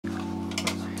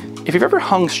If you've ever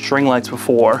hung string lights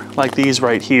before, like these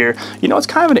right here, you know it's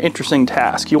kind of an interesting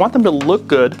task. You want them to look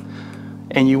good,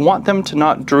 and you want them to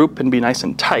not droop and be nice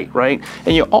and tight, right?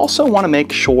 And you also want to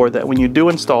make sure that when you do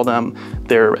install them,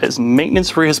 they're as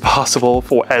maintenance-free as possible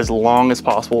for as long as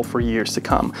possible for years to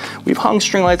come. We've hung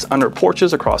string lights under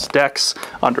porches, across decks,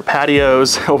 under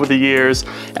patios over the years,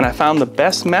 and I found the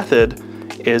best method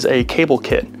is a cable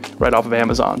kit right off of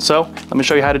Amazon. So let me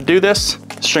show you how to do this.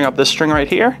 String up this string right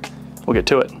here. We'll get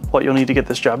to it. What you'll need to get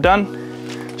this job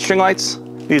done. String lights,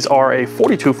 these are a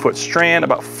 42-foot strand,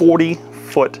 about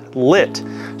 40-foot lit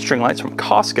string lights from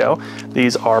Costco.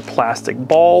 These are plastic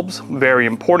bulbs, very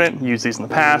important. Used these in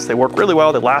the past. They work really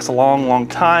well. They last a long, long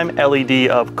time. LED,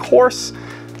 of course.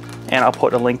 And I'll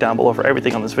put a link down below for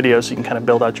everything on this video so you can kind of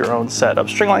build out your own set of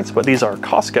string lights, but these are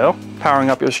Costco. Powering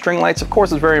up your string lights, of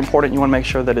course, is very important. You want to make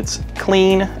sure that it's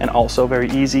clean and also very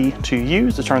easy to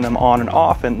use to turn them on and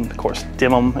off, and of course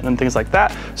dim them and things like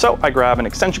that. So I grab an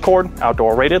extension cord,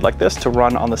 outdoor rated like this, to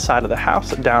run on the side of the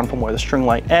house, down from where the string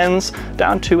light ends,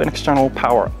 down to an external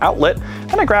power outlet.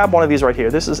 And I grab one of these right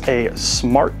here. This is a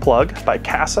smart plug by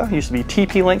Casa. It used to be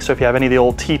TP-Link, so if you have any of the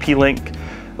old TP-Link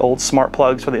old smart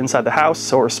plugs for the inside the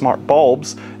house or smart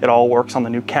bulbs, it all works on the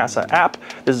new Casa app.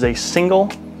 This is a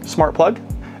single smart plug.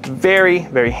 Very,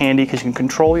 very handy because you can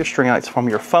control your string lights from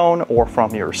your phone or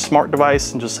from your smart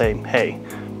device and just say, hey,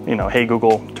 you know, hey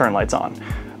Google, turn lights on.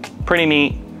 Pretty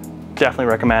neat. Definitely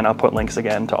recommend. I'll put links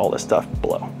again to all this stuff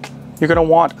below. You're gonna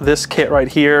want this kit right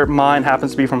here. Mine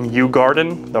happens to be from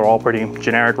U-Garden. They're all pretty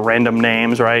generic, random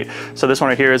names, right? So this one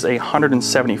right here is a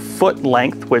 170-foot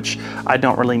length, which I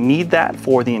don't really need that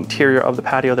for the interior of the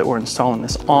patio that we're installing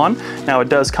this on. Now it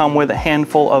does come with a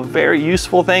handful of very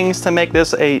useful things to make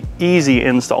this a easy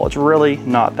install. It's really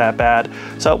not that bad.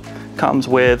 So comes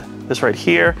with this right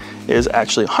here is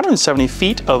actually 170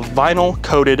 feet of vinyl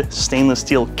coated stainless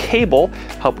steel cable,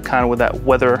 help kind of with that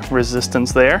weather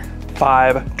resistance there.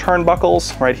 5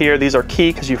 turnbuckles right here. These are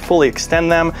key because you fully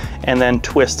extend them and then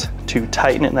twist to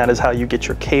tighten it, and that is how you get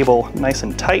your cable nice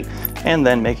and tight, and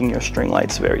then making your string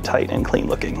lights very tight and clean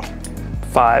looking.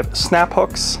 5 snap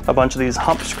hooks, a bunch of these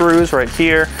hump screws right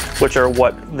here, which are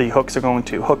what the hooks are going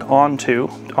to hook onto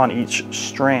on each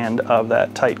strand of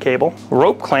that tight cable.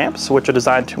 Rope clamps, which are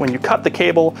designed to, when you cut the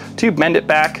cable, to bend it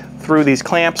back through these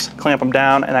clamps, clamp them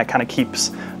down, and that kind of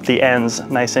keeps the ends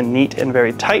nice and neat and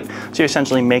very tight. So you're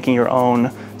essentially making your own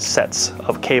sets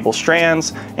of cable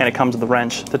strands, and it comes with a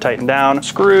wrench to tighten down.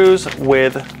 Screws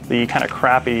with the kind of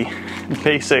crappy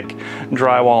basic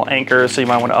drywall anchors, so you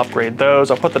might want to upgrade those.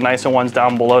 I'll put the nicer ones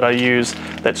down below that I use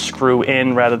that screw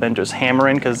in rather than just hammer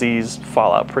in, because these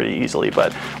fall out pretty easily.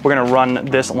 But we're going to run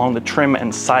this along the trim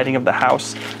and siding of the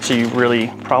house, so you really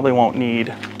probably won't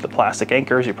need the plastic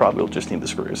anchors. You probably will just need the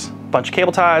screws. Bunch of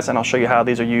cable ties, and I'll show you how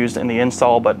these are used in the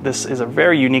install, but this is a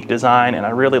very unique design, and I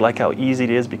really like how easy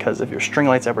it is, because if your string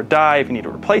lights ever die, if you need to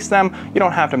replace them, you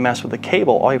don't have to mess with the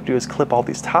cable. All you have to do is clip all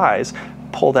these ties,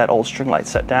 pull that old string light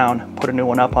set down, put a new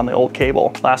one up on the old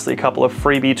cable. Lastly, a couple of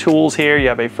freebie tools here. You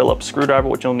have a Phillips screwdriver,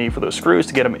 which you'll need for those screws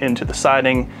to get them into the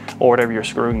siding or whatever you're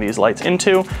screwing these lights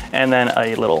into, and then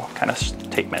a little kind of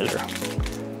tape measure,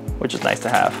 which is nice to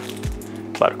have.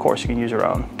 But of course, you can use your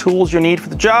own. Tools you need for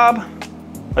the job: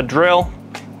 a drill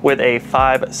with a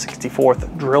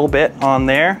 5/64 drill bit on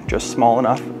there, just small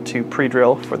enough to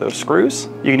pre-drill for those screws.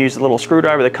 You can use the little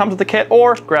screwdriver that comes with the kit,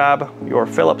 or grab your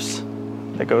Phillips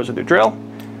that goes with your drill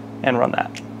and run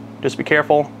that. Just be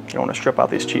careful, you don't want to strip out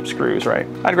these cheap screws, right?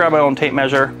 I'd grab my own tape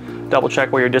measure, double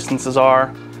check where your distances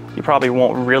are. You probably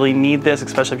won't really need this,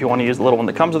 especially if you want to use the little one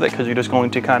that comes with it, because you're just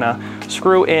going to kind of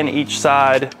screw in each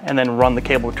side and then run the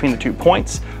cable between the 2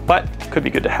 points. But could be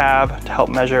good to have to help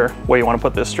measure where you want to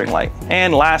put this string light.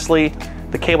 And lastly,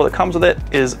 the cable that comes with it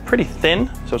is pretty thin,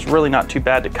 so it's really not too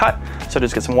bad to cut. So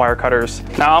just get some wire cutters.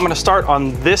 Now I'm going to start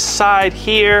on this side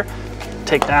here.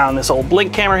 Take down this old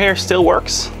Blink camera here, still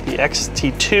works. The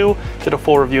XT2, did a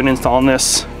full review and install on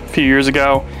this a few years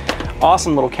ago.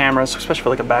 Awesome little cameras, especially for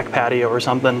like a back patio or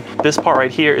something. This part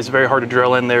right here is very hard to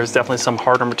drill in. There's definitely some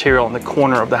harder material in the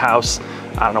corner of the house.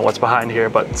 I don't know what's behind here,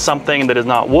 but something that is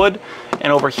not wood.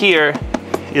 And over here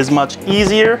is much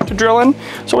easier to drill in.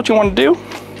 So what you want to do,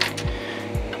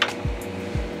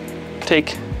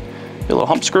 take your little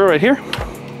hump screw right here,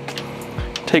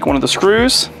 take one of the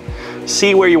screws,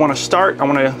 see where you want to start. I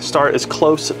want to start as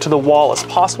close to the wall as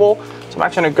possible. So I'm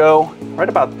actually going to go right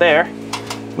about there,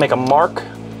 make a mark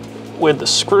with the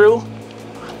screw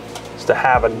just to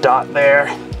have a dot there.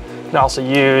 You can also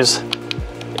use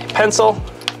a pencil.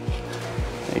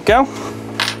 There you go.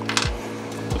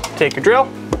 Take your drill.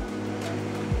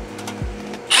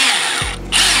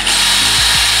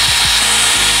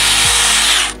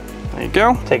 There you you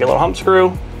go. Take a little hump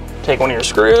screw, take one of your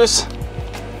screws,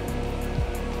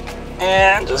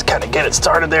 and just kind of get it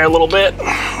started there a little bit.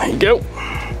 There you go.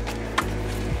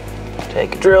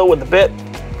 Take a drill with the bit.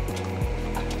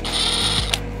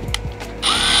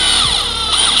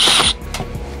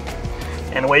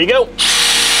 And away you go.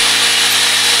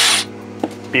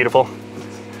 Beautiful.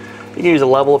 You can use a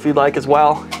level if you'd like as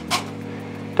well.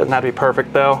 Doesn't have to be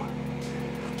perfect though.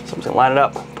 So I'm just gonna line it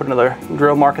up, put another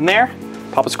drill mark in there,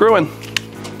 pop a screw in.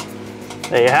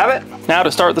 There you have it. Now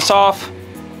to start this off,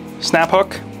 snap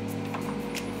hook,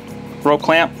 rope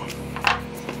clamp,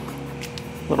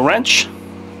 little wrench,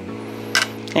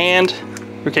 and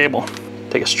your cable.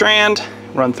 Take a strand,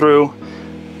 run through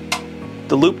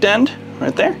the looped end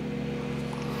right there.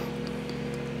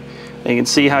 And you can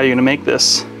see how you're gonna make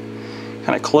this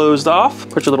kind of closed off.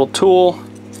 Put your little tool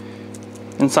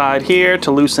inside here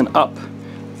to loosen up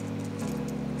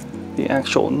the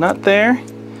actual nut there.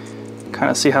 Kind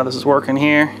of see how this is working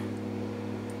here.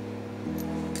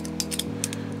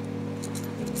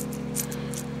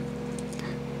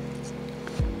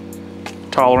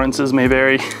 Tolerances may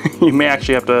vary. You may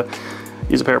actually have to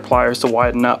use a pair of pliers to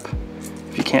widen up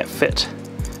if you can't fit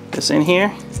this in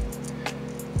here.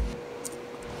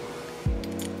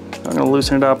 I'm going to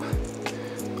loosen it up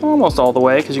almost all the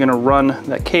way because you're going to run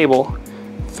that cable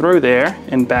through there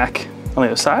and back on the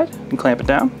other side and clamp it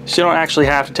down. So you don't actually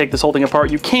have to take this whole thing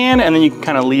apart. You can, and then you can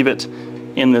kind of leave it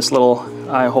in this little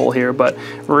eye hole here, but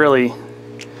really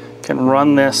can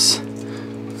run this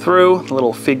through the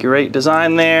little figure 8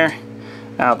 design there,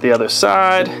 out the other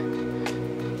side,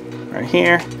 right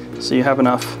here. So you have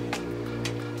enough,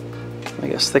 I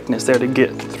guess, thickness there to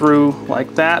get through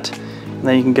like that. And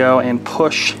then you can go and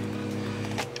push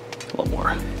a little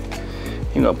more.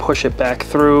 You can go push it back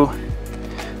through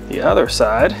the other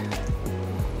side.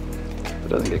 It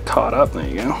doesn't get caught up. There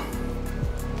you go.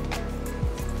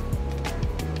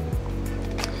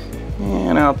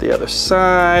 And out the other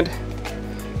side.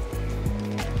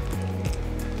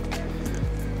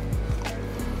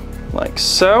 Like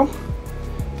so.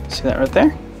 See that right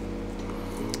there?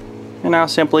 And now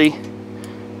simply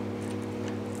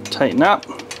tighten up,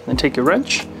 then take your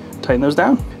wrench, tighten those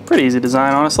down. Pretty easy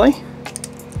design, honestly.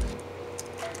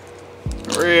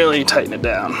 Really tighten it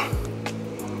down.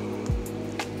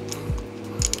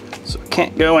 So it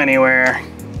can't go anywhere.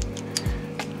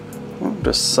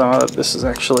 Just saw that this is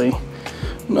actually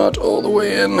not all the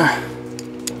way in.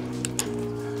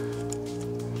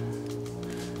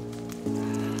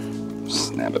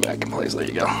 Snap it back in place, there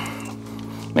you go.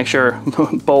 Make sure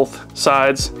both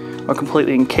sides are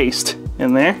completely encased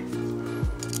in there.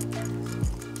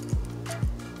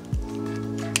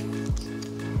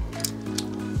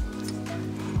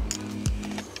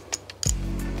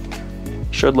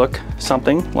 Should look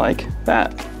something like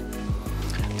that.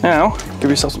 Now,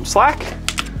 give yourself some slack.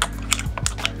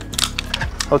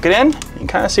 Hook it in. You can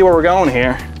kind of see where we're going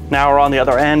here. Now we're on the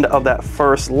other end of that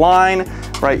first line.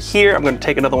 Right here, I'm going to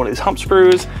take another one of these hump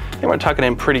screws and we're going to tuck it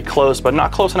in pretty close, but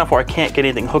not close enough where I can't get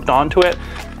anything hooked onto it.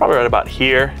 Probably right about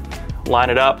here.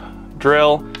 Line it up,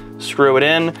 drill, screw it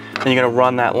in, and you're going to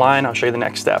run that line. I'll show you the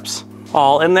next steps.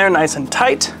 All in there, nice and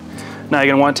tight. Now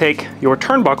you're going to want to take your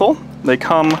turnbuckle. They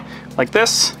come like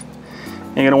this.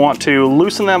 And you're going to want to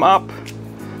loosen them up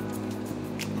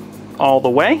all the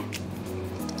way,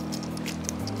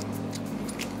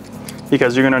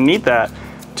 because you're going to need that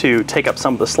to take up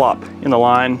some of the slop in the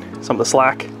line, some of the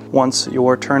slack. Once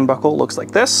your turnbuckle looks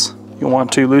like this, you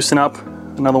want to loosen up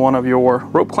another one of your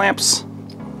rope clamps,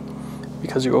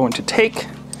 because you're going to take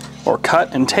or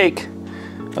cut and take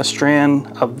a strand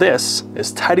of this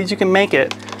as tight as you can make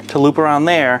it to loop around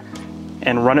there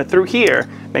and run it through here.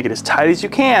 Make it as tight as you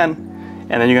can,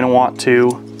 and then you're going to want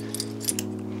to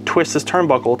twist this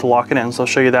turnbuckle to lock it in. So I'll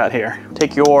show you that here.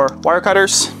 Take your wire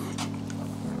cutters.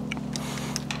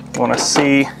 You want to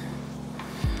see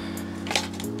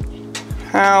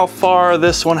how far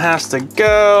this one has to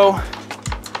go,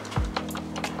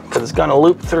 because it's going to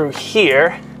loop through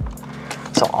here.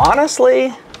 So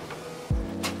honestly,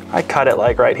 I cut it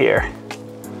like right here.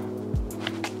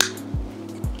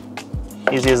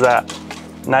 Easy as that.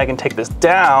 Now you can take this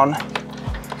down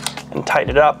and tighten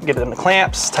it up, get it in the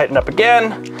clamps, tighten it up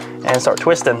again, and start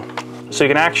twisting. So you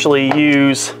can actually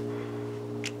use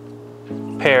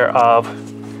a pair of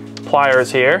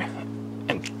pliers here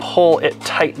and pull it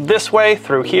tight this way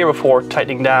through here before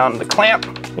tightening down the clamp.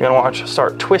 You're gonna want to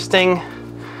start twisting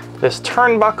this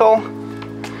turnbuckle,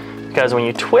 because when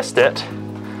you twist it,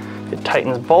 it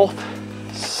tightens both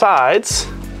sides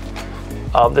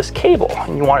of this cable,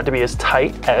 and you want it to be as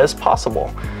tight as possible,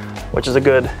 which is a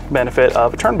good benefit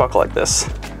of a turnbuckle like this.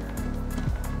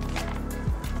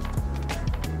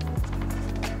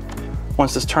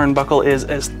 Once this turnbuckle is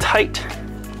as tight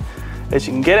as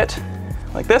you can get it,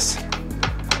 like this,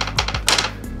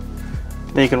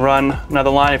 then you can run another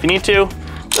line if you need to,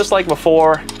 just like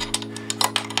before,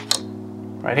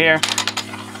 right here.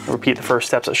 Repeat the first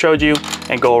steps I showed you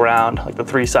and go around like the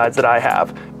 3 sides that I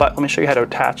have. But let me show you how to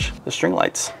attach the string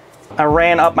lights. I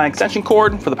ran up my extension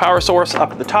cord for the power source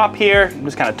up at the top here,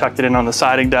 just kind of tucked it in on the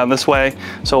siding down this way.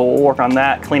 So we'll work on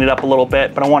that, clean it up a little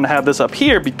bit, but I want to have this up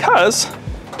here because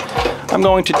I'm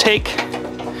going to take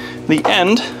the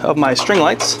end of my string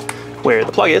lights where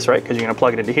the plug is, right? Because you're going to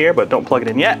plug it into here, but don't plug it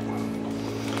in yet.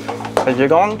 Because you're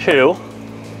going to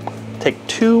take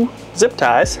 2 zip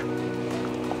ties,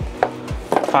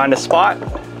 find a spot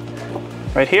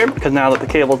right here, because now that the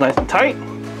cable is nice and tight,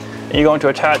 and you're going to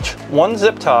attach 1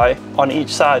 zip tie on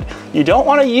each side. You don't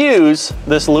want to use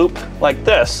this loop like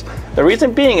this. The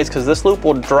reason being is because this loop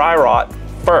will dry rot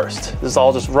first. This is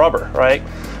all just rubber, right?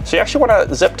 So you actually want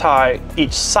to zip tie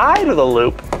each side of the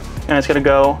loop, and it's going to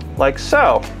go like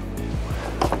so.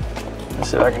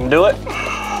 Let's see if I can do it.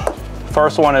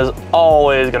 First one is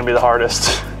always going to be the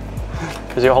hardest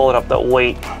because you're holding up the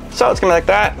weight. So it's going to be like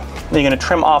that. Then you're going to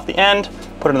trim off the end,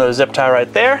 put another zip tie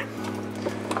right there,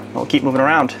 and we'll keep moving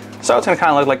around. So it's going to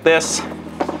kind of look like this.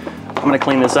 I'm going to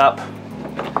clean this up,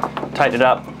 tighten it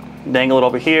up, dangle it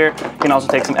over here. You can also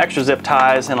take some extra zip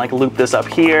ties and like loop this up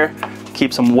here,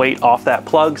 keep some weight off that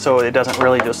plug so it doesn't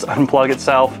really just unplug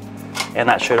itself, and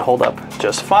that should hold up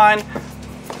just fine.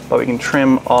 But we can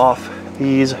trim off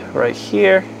these right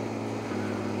here,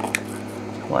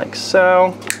 like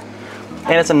so.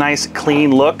 And it's a nice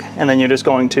clean look, and then you're just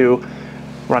going to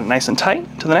run it nice and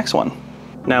tight to the next one.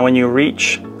 Now when you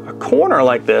reach a corner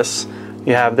like this,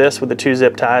 you have this with the 2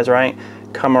 zip ties, right?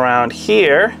 Come around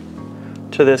here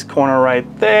to this corner right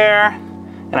there,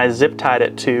 and I zip tied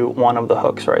it to one of the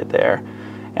hooks right there.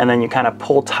 And then you kind of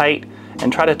pull tight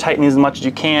and try to tighten these as much as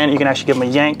you can. You can actually give them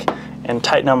a yank and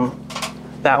tighten them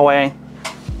that way.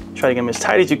 Try to get them as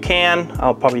tight as you can.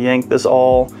 I'll probably yank this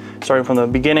all, starting from the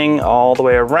beginning all the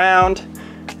way around,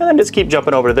 and then just keep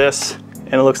jumping over this,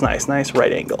 and it looks nice, nice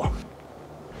right angle.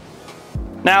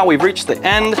 Now we've reached the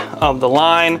end of the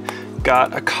line.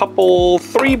 Got a couple,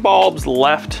 3 bulbs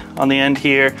left on the end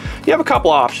here. You have a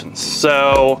couple options.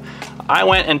 So I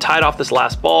went and tied off this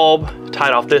last bulb,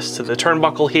 tied off this to the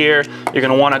turnbuckle here. You're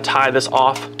gonna wanna tie this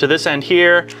off to this end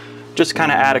here. Just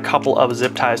kind of add a couple of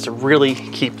zip ties to really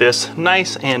keep this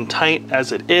nice and tight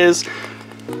as it is.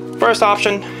 First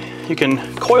option, you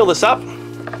can coil this up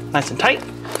nice and tight.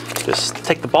 Just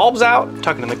take the bulbs out,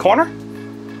 tuck it in the corner.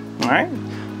 All right,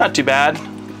 not too bad.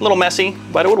 A little messy,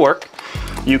 but it would work.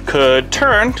 You could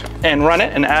turn and run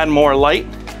it and add more light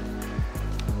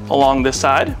along this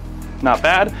side. Not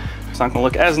bad. It's not gonna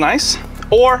look as nice.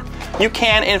 Or you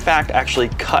can, in fact, actually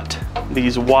cut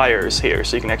these wires here.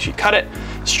 So you can actually cut it,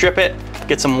 strip it,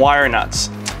 get some wire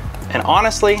nuts. And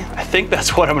honestly, I think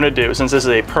that's what I'm gonna do. Since this is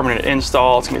a permanent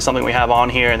install, it's gonna be something we have on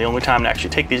here, and the only time to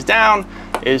actually take these down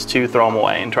is to throw them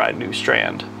away and try a new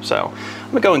strand. So I'm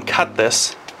gonna go and cut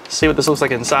this, see what this looks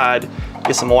like inside,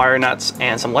 get some wire nuts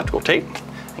and some electrical tape,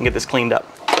 and get this cleaned up.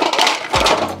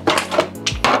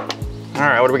 All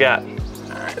right, what do we got? All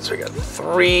right, so we got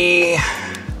 3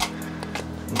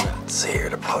 nuts here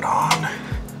to put on.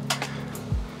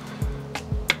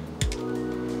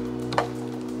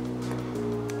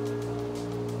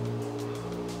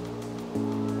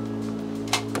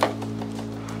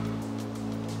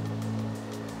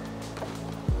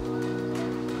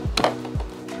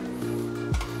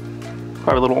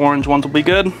 Probably little orange ones will be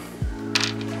good.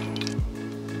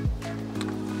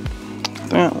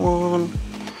 That one.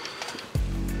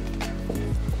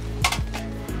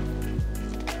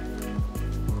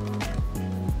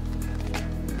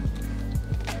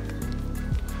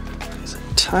 Nice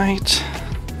and tight.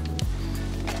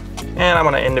 And I'm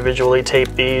going to individually tape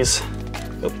these.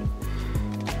 Oop.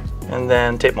 And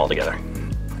then tape them all together.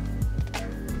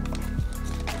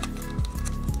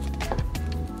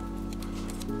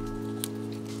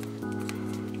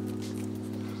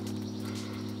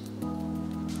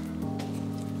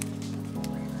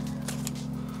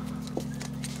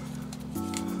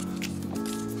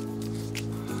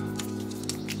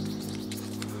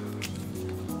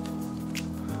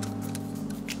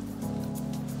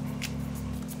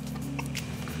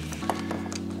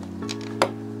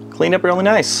 Cleaned up really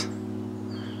nice.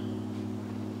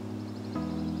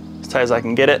 As tight as I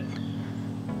can get it. You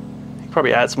can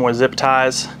probably add some more zip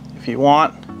ties if you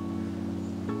want.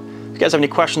 If you guys have any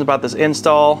questions about this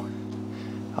install,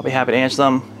 I'll be happy to answer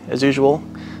them as usual.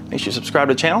 Make sure you subscribe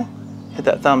to the channel, hit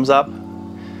that thumbs up.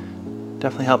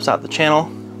 Definitely helps out the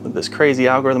channel with this crazy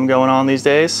algorithm going on these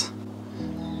days.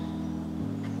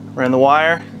 Run the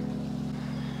wire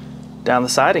down the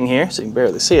siding here so you can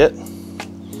barely see it.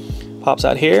 Pops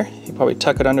out here. You probably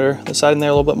tuck it under the siding there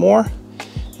a little bit more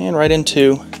and right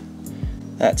into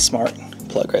that smart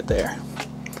plug right there.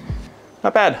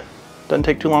 Not bad. Doesn't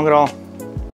take too long at all.